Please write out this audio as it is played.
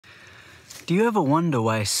Do you ever wonder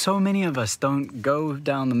why so many of us don't go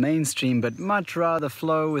down the mainstream but much rather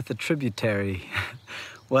flow with the tributary?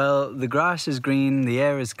 Well, the grass is green, the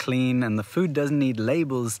air is clean, and the food doesn't need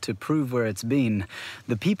labels to prove where it's been.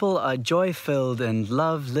 The people are joy-filled and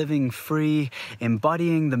love living free,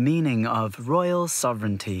 embodying the meaning of royal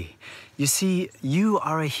sovereignty. You see, you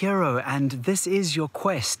are a hero, and this is your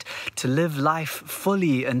quest, to live life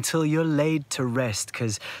fully until you're laid to rest,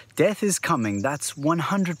 because death is coming, that's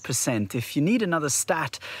 100%. If you need another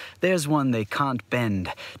stat, there's one they can't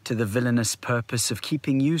bend, to the villainous purpose of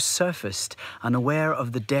keeping you surfaced, unaware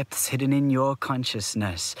of the depths hidden in your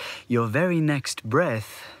consciousness. Your very next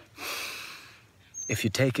breath, if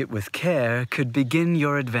you take it with care, could begin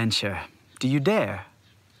your adventure. Do you dare?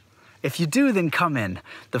 If you do, then come in.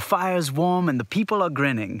 The fire's warm and the people are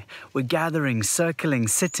grinning. We're gathering, circling,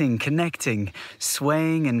 sitting, connecting,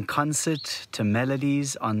 swaying in concert to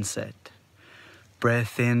melody's onset.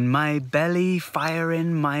 Breath in my belly, fire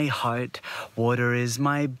in my heart. Water is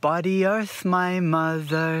my body, earth my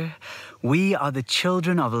mother. We are the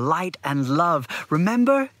children of light and love.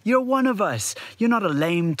 Remember, you're one of us. You're not a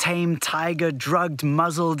lame, tame tiger, drugged,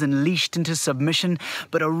 muzzled, and leashed into submission,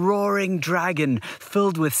 but a roaring dragon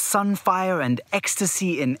filled with sunfire and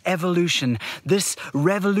ecstasy in evolution. This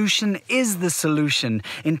revolution is the solution.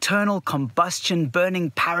 Internal combustion,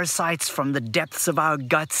 burning parasites from the depths of our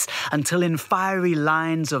guts, until in fiery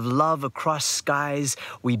lines of love across skies,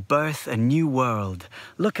 we birth a new world.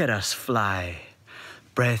 Look at us fly.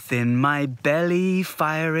 Breath in my belly,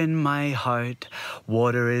 fire in my heart.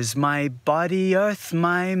 Water is my body, earth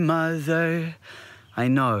my mother. I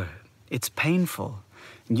know, it's painful.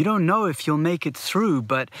 You don't know if you'll make it through,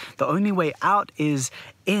 but the only way out is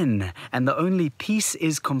in, and the only peace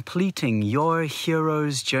is completing your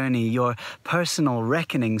hero's journey, your personal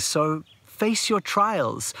reckoning. So face your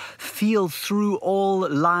trials, feel through all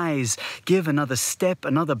lies, give another step,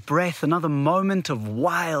 another breath, another moment of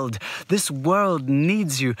wild. This world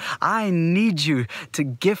needs you. I need you to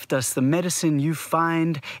gift us the medicine you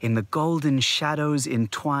find in the golden shadows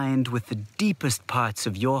entwined with the deepest parts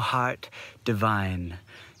of your heart divine.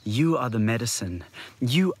 You are the medicine.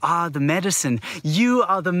 You are the medicine. You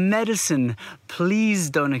are the medicine. Please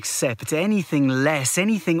don't accept anything less,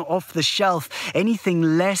 anything off the shelf, anything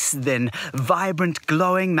less than vibrant,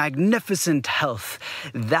 glowing, magnificent health.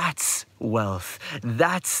 That's wealth.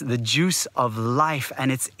 That's the juice of life,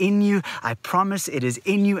 and it's in you. I promise it is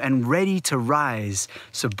in you and ready to rise.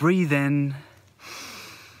 So breathe in,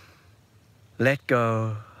 let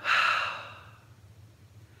go,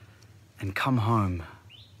 and come home.